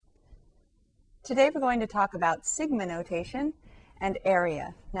Today we're going to talk about sigma notation and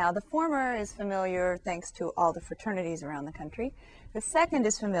area. Now the former is familiar thanks to all the fraternities around the country. The second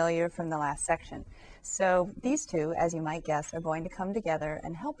is familiar from the last section. So these two, as you might guess, are going to come together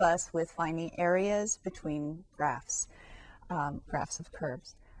and help us with finding areas between graphs, graphs of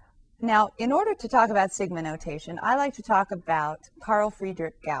curves. Now, in order to talk about sigma notation, I like to talk about Carl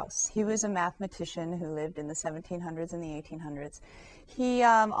Friedrich Gauss. He was a mathematician who lived in the 1700s and the 1800s. He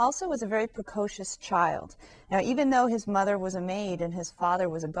also was a very precocious child. Now, even though his mother was a maid and his father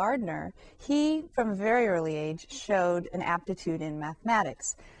was a gardener, he, from a very early age, showed an aptitude in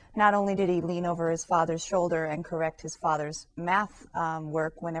mathematics. Not only did he lean over his father's shoulder and correct his father's math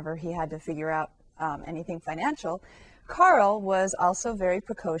work whenever he had to figure out anything financial, Carl was also very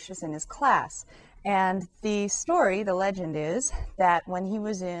precocious in his class. And the story, the legend is that when he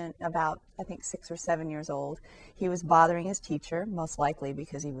was in about, I think, 6 or 7 years old, he was bothering his teacher, most likely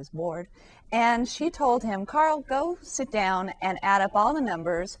because he was bored. And she told him, "Carl, go sit down and add up all the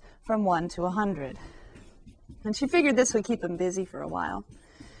numbers from 1 to 100. And she figured this would keep him busy for a while.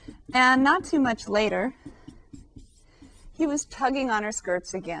 And not too much later, he was tugging on her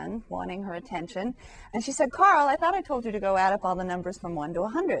skirts again, wanting her attention. And she said, "Carl, I thought I told you to go add up all the numbers from 1 to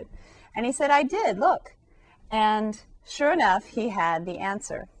 100. And he said, "I did, look." And sure enough, he had the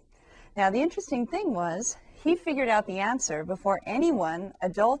answer. Now, the interesting thing was, he figured out the answer before anyone,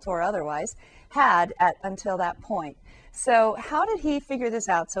 adult or otherwise, had until that point. So how did he figure this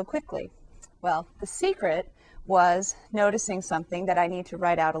out so quickly? Well, the secret was noticing something that I need to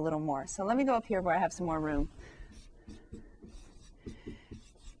write out a little more. So let me go up here where I have some more room.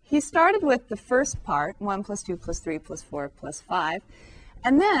 He started with the first part, 1 plus 2 plus 3 plus 4 plus 5,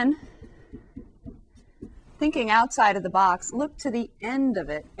 and then, thinking outside of the box, looked to the end of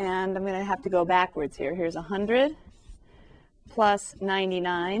it, and I'm going to have to go backwards here. Here's 100 plus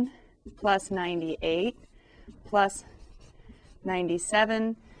 99 plus 98 plus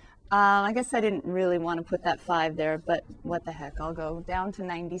 97. I guess I didn't really want to put that 5 there, but what the heck, I'll go down to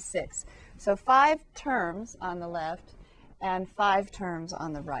 96. So 5 terms on the left and 5 terms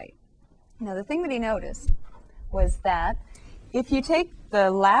on the right. Now the thing that he noticed was that if you take the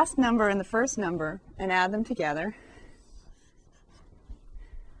last number and the first number and add them together,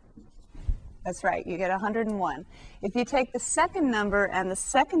 that's right, you get 101. If you take the second number and the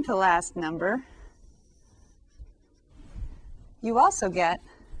second to last number, you also get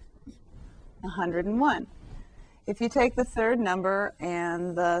 101. If you take the third number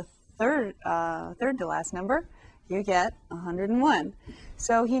and the third to last number, you get 101.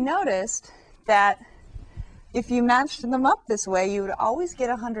 So he noticed that if you matched them up this way, you would always get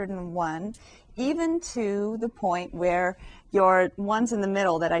 101, even to the point where your ones in the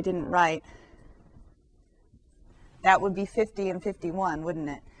middle that I didn't write, that would be 50 and 51, wouldn't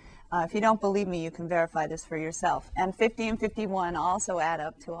it? If you don't believe me, you can verify this for yourself. And 50 and 51 also add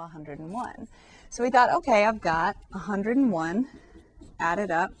up to 101. So we thought, okay, I've got 101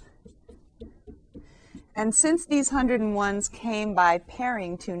 added up. And since these 101s came by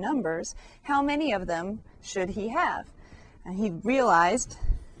pairing two numbers, how many of them should he have? And he realized,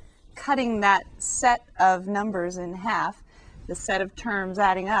 cutting that set of numbers in half, the set of terms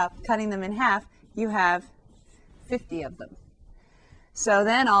adding up, cutting them in half, you have 50 of them. So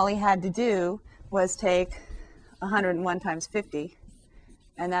then all he had to do was take 101 times 50,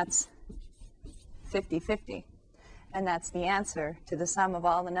 and that's 50/50. And that's the answer to the sum of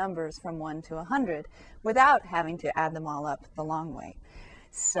all the numbers from 1 to 100 without having to add them all up the long way.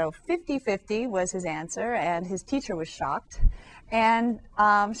 So 50/50 was his answer, and his teacher was shocked. And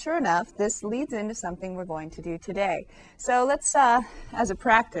sure enough, this leads into something we're going to do today. So let's, as a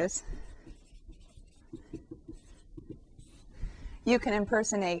practice, you can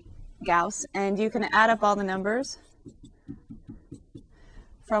impersonate Gauss, and you can add up all the numbers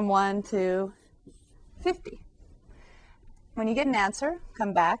from 1 to 50. When you get an answer,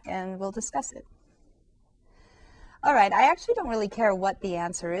 come back and we'll discuss it. All right, I actually don't really care what the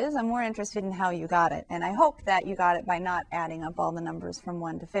answer is. I'm more interested in how you got it. And I hope that you got it by not adding up all the numbers from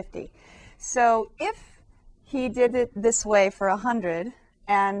 1 to 50. So if he did it this way for 100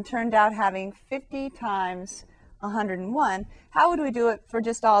 and turned out having 50 times 101, how would we do it for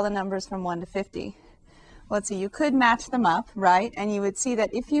just all the numbers from 1 to 50? Well, let's see, you could match them up, right? And you would see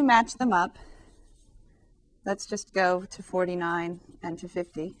that if you match them up, let's just go to 49 and to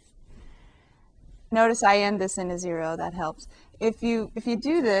 50. Notice I end this in a 0, that helps. If you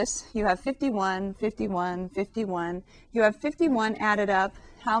do this, you have 51, 51, 51. You have 51 added up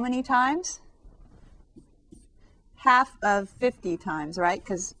how many times? Half of 50 times, right?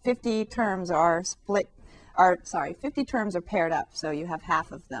 Because 50 terms are 50 terms are paired up, so you have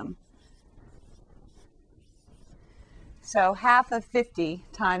half of them. So half of 50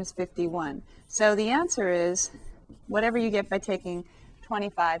 times 51. So the answer is whatever you get by taking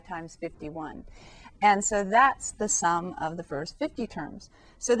 25 times 51. And so that's the sum of the first 50 terms.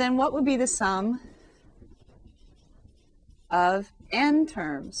 So then what would be the sum of n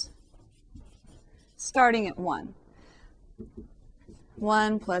terms starting at 1?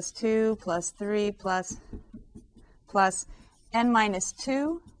 1 plus 2 plus 3 plus n minus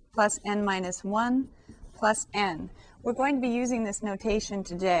 2 plus n minus 1 plus n. We're going to be using this notation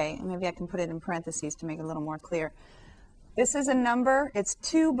today. Maybe I can put it in parentheses to make it a little more clear. This is a number. It's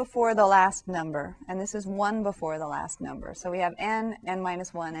 2 before the last number, and this is 1 before the last number. So we have n, n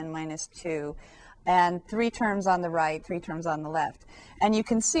minus 1, n minus 2, and 3 terms on the right, 3 terms on the left. And you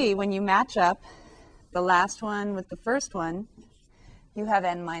can see when you match up the last one with the first one, you have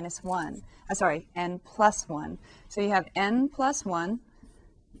n minus 1. N plus 1. So you have n plus 1,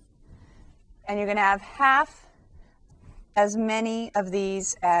 and you're going to have half as many of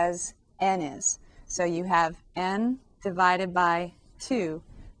these as n is. So you have n divided by 2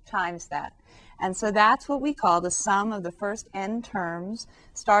 times that. And so that's what we call the sum of the first n terms,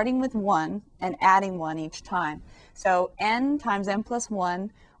 starting with 1 and adding 1 each time. So n times n plus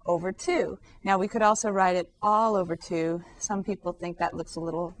 1 over 2. Now we could also write it all over 2. Some people think that looks a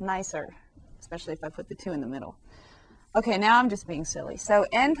little nicer, especially if I put the 2 in the middle. Okay, now I'm just being silly. So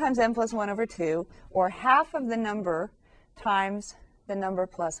n times n plus 1 over 2, or half of the number times the number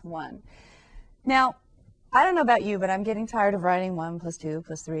plus 1. Now, I don't know about you, but I'm getting tired of writing 1 plus 2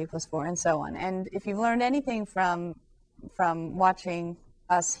 plus 3 plus 4 and so on. And if you've learned anything from watching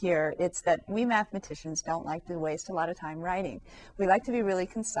us here, it's that we mathematicians don't like to waste a lot of time writing. We like to be really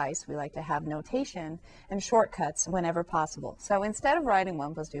concise. We like to have notation and shortcuts whenever possible. So instead of writing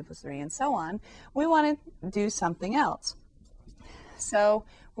 1 plus 2 plus 3 and so on, we want to do something else. So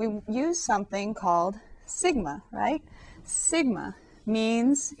we use something called sigma, right? Sigma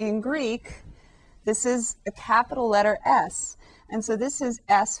means, in Greek, this is a capital letter S, and so this is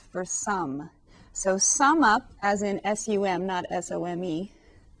S for sum. So sum up, as in S-U-M, not S-O-M-E,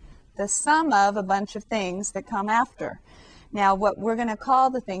 the sum of a bunch of things that come after. Now, what we're going to call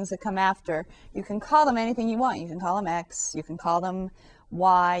the things that come after, you can call them anything you want. You can call them X, you can call them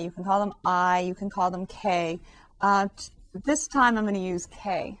Y, you can call them I, you can call them K. This time I'm going to use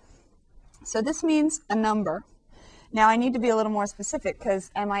K. So this means a number. Now I need to be a little more specific,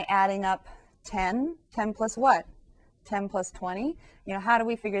 because am I adding up 10? 10 plus what? 10 plus 20? You know, how do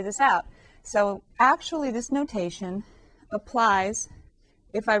we figure this out? So actually this notation applies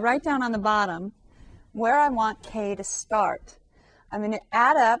if I write down on the bottom where I want K to start. I'm going to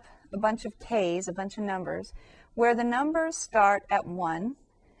add up a bunch of K's, a bunch of numbers, where the numbers start at 1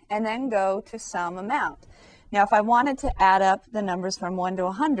 and then go to some amount. Now if I wanted to add up the numbers from 1 to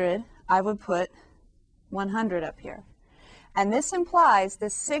 100, I would put 100 up here. And this implies,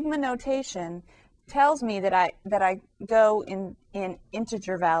 this sigma notation tells me that I go in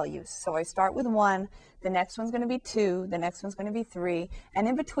integer values. So I start with 1, the next one's going to be 2, the next one's going to be 3, and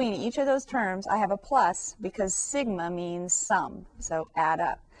in between each of those terms I have a plus, because sigma means sum, so add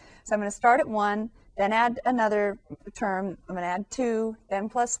up. So I'm going to start at 1, then add another term, I'm going to add 2, then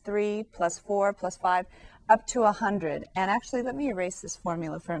plus 3, plus 4, plus 5, up to 100. And actually, let me erase this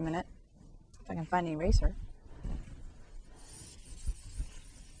formula for a minute, if I can find an eraser.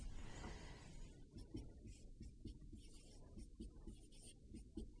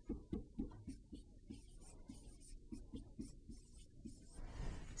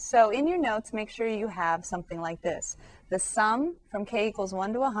 So in your notes, make sure you have something like this. The sum from k equals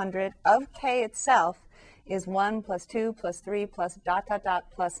 1 to 100 of k itself is 1 plus 2 plus 3 plus ...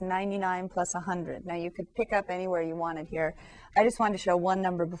 plus 99 plus 100. Now you could pick up anywhere you wanted here. I just wanted to show one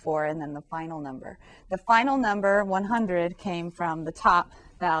number before and then the final number. The final number, 100, came from the top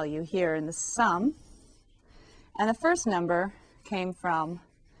value here in the sum. And the first number came from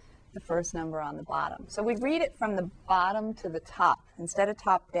the first number on the bottom. So we read it from the bottom to the top instead of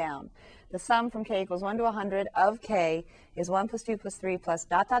top down. The sum from k equals 1 to 100 of k is 1 plus 2 plus 3 plus ...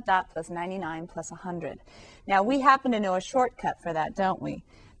 plus 99 plus 100. Now we happen to know a shortcut for that, don't we?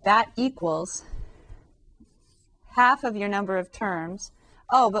 That equals half of your number of terms.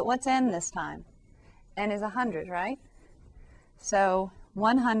 Oh, but what's n this time? N is 100, right? So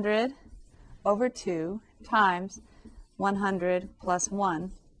 100 over 2 times 100 plus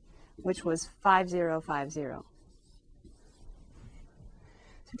 1, which was 5050.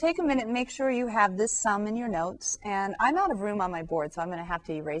 So take a minute and make sure you have this sum in your notes. And I'm out of room on my board, so I'm going to have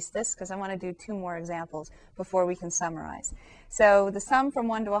to erase this because I want to do 2 more examples before we can summarize. So the sum from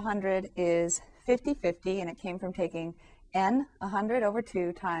 1 to 100 is 50/50, and it came from taking n, 100 over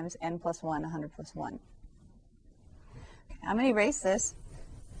 2 times n plus 1, 100 plus 1. I'm going to erase this.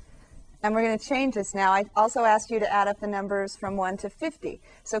 And we're going to change this now. I also asked you to add up the numbers from 1 to 50.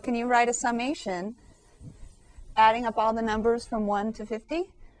 So can you write a summation adding up all the numbers from 1 to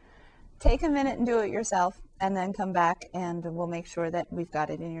 50? Take a minute and do it yourself, and then come back and we'll make sure that we've got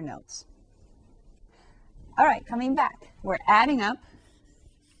it in your notes. All right, coming back. We're adding up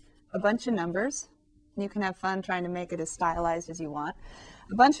a bunch of numbers. You can have fun trying to make it as stylized as you want.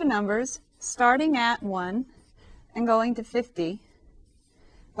 A bunch of numbers starting at 1 and going to 50.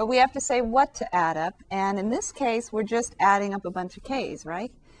 But we have to say what to add up, and in this case, we're just adding up a bunch of k's,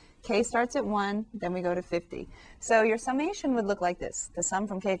 right? K starts at 1, then we go to 50. So your summation would look like this. The sum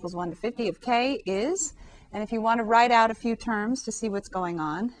from k equals 1 to 50 of k is, and if you want to write out a few terms to see what's going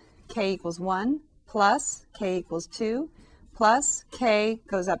on, k equals 1 plus k equals 2 plus k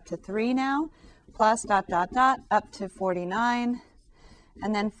goes up to 3 now, plus dot, dot, dot, up to 49,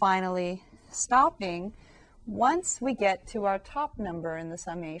 and then finally stopping once we get to our top number in the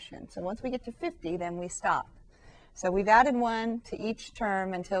summation. So once we get to 50, then we stop. So we've added 1 to each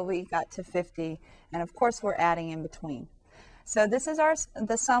term until we got to 50, and of course we're adding in between. So this is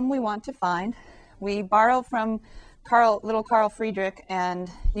the sum we want to find. We borrow from little Carl Friedrich and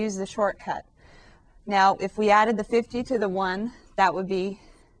use the shortcut. Now if we added the 50 to the 1, that would be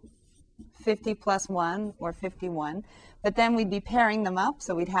 50 plus 1, or 51. But then we'd be pairing them up,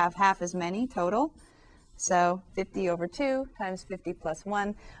 so we'd have half as many total. So 50 over 2 times 50 plus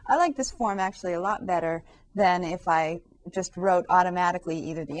 1. I like this form actually a lot better than if I just wrote automatically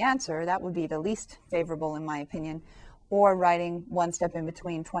either the answer, that would be the least favorable in my opinion, or writing one step in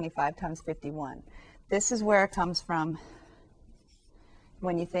between 25 times 51. This is where it comes from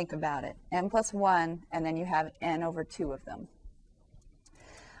when you think about it. N plus 1, and then you have n over 2 of them.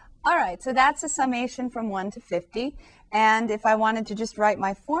 All right, so that's a summation from 1 to 50. And if I wanted to just write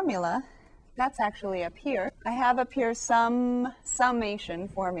my formula, that's actually up here. I have up here some summation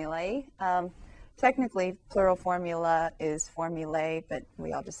formulae. Technically, plural formula is formulae, but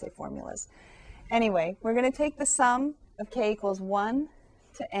we all just say formulas. Anyway, we're going to take the sum of k equals 1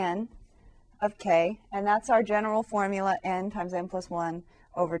 to n of k, and that's our general formula, n times n plus 1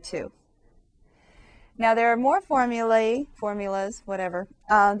 over 2. Now, there are more formulas, whatever,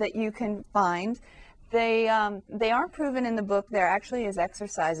 that you can find. They aren't proven in the book. There actually is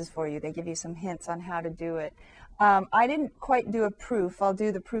exercises for you. They give you some hints on how to do it. I didn't quite do a proof. I'll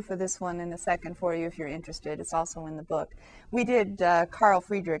do the proof of this one in a second for you if you're interested. It's also in the book. We did Carl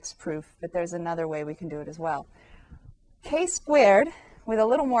Friedrich's proof, but there's another way we can do it as well. K squared, with a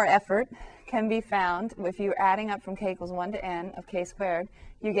little more effort, can be found if you're adding up from k equals 1 to n of k squared.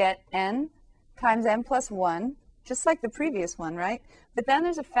 You get n times n plus 1, just like the previous one, right? But then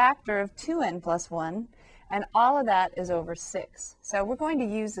there's a factor of 2n plus 1, and all of that is over 6. So we're going to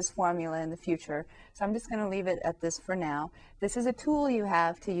use this formula in the future, so I'm just going to leave it at this for now. This is a tool you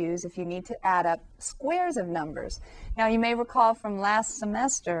have to use if you need to add up squares of numbers. Now, you may recall from last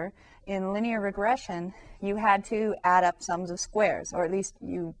semester in linear regression, you had to add up sums of squares, or at least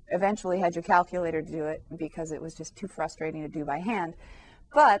you eventually had your calculator do it because it was just too frustrating to do by hand.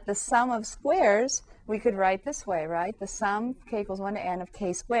 But the sum of squares, we could write this way, right? The sum, k equals 1 to n of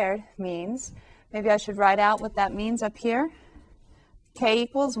k squared, means, maybe I should write out what that means up here. K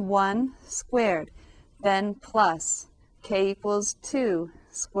equals 1 squared, then plus k equals 2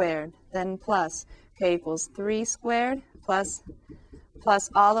 squared, then plus k equals 3 squared, plus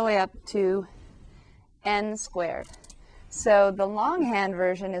all the way up to n squared. So the longhand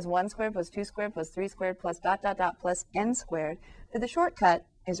version is 1 squared plus 2 squared plus 3 squared plus dot, dot, dot plus n squared. But the shortcut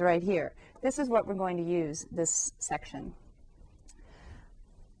is right here. This is what we're going to use this section.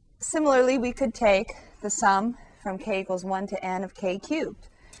 Similarly, we could take the sum from k equals 1 to n of k cubed.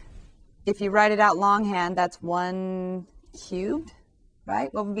 If you write it out longhand, that's 1 cubed,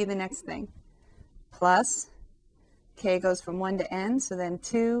 right? What would be the next thing? Plus, k goes from 1 to n, so then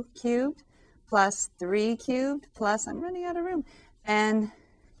 2 cubed, plus 3 cubed, plus, I'm running out of room, n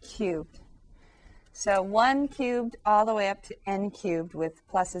cubed. So 1 cubed all the way up to n cubed with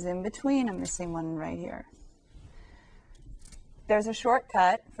pluses in between. I'm missing one right here. There's a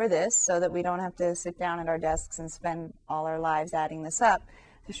shortcut for this so that we don't have to sit down at our desks and spend all our lives adding this up.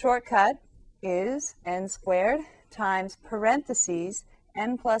 The shortcut is n squared times parentheses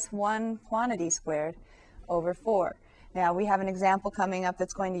n plus 1 quantity squared over 4. Now, we have an example coming up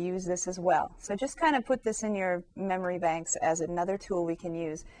that's going to use this as well. So just kind of put this in your memory banks as another tool we can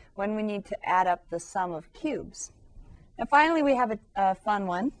use when we need to add up the sum of cubes. And finally, we have a fun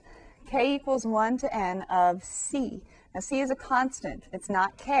one. K equals 1 to n of c. Now, c is a constant. It's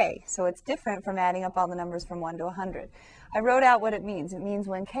not k, so it's different from adding up all the numbers from 1 to 100. I wrote out what it means. It means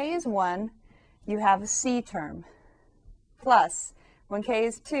when k is 1, you have a c term. plus. When k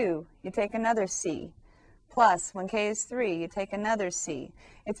is 2, you take another c. Plus, when k is 3, you take another c.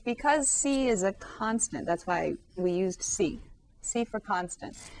 It's because c is a constant. That's why we used c. C for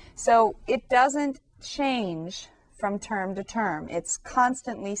constant. So it doesn't change from term to term. It's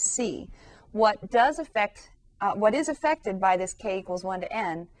constantly c. What is affected by this k equals 1 to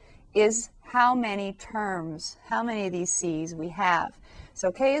n is how many terms, how many of these c's we have.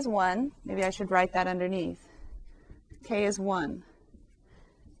 So k is 1. Maybe I should write that underneath. K is 1.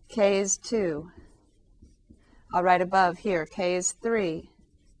 K is 2. I'll write above here. K is 3.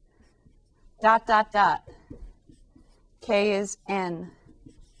 Dot, dot, dot. K is n.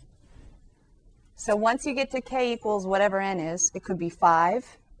 So once you get to k equals whatever n is, it could be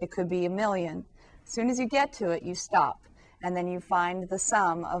 5, it could be 1,000,000. As soon as you get to it, you stop, and then you find the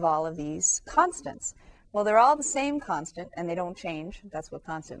sum of all of these constants. Well, they're all the same constant, and they don't change. That's what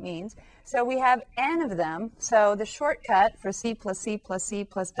constant means. So we have n of them. So the shortcut for c plus c plus c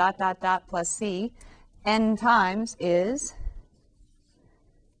plus dot, dot, dot plus c n times is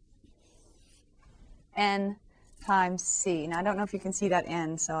n times c. Now, I don't know if you can see that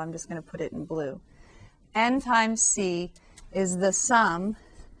n, so I'm just going to put it in blue. N times c is the sum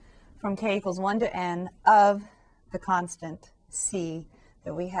from k equals 1 to n of the constant c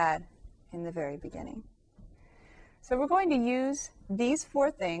that we had in the very beginning. So we're going to use these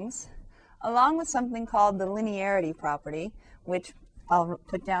 4 things along with something called the linearity property, which I'll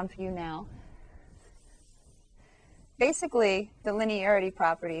put down for you now. Basically, the linearity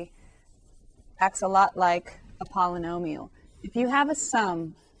property acts a lot like a polynomial. If you have a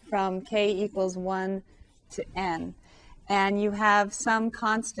sum from k equals 1 to n, and you have some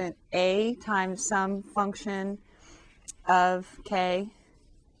constant a times some function of k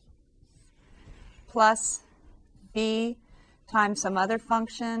plus b times some other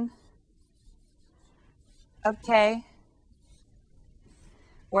function of k,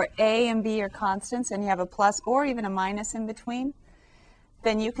 where a and b are constants and you have a plus or even a minus in between,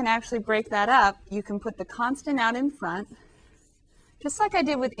 then you can actually break that up. You can put the constant out in front, just like I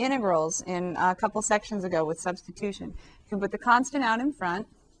did with integrals in a couple sections ago with substitution. You can put the constant out in front.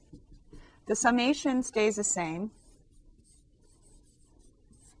 The summation stays the same.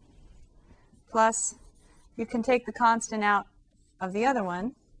 Plus, you can take the constant out of the other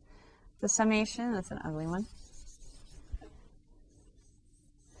one. The summation, that's an ugly one.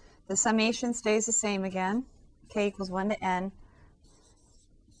 The summation stays the same again. K equals 1 to n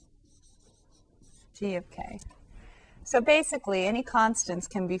g of k. So basically, any constants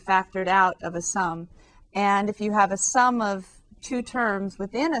can be factored out of a sum. And if you have a sum of 2 terms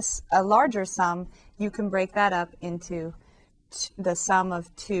within a larger sum, you can break that up into the sum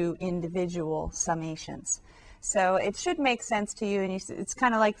of 2 individual summations. So it should make sense to you, and it's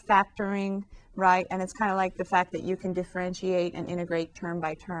kind of like factoring, right? And it's kind of like the fact that you can differentiate and integrate term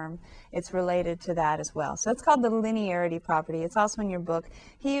by term. It's related to that as well. So it's called the linearity property. It's also in your book.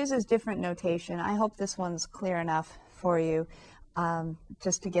 He uses different notation. I hope this one's clear enough for you,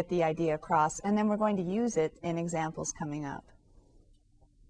 just to get the idea across. And then we're going to use it in examples coming up.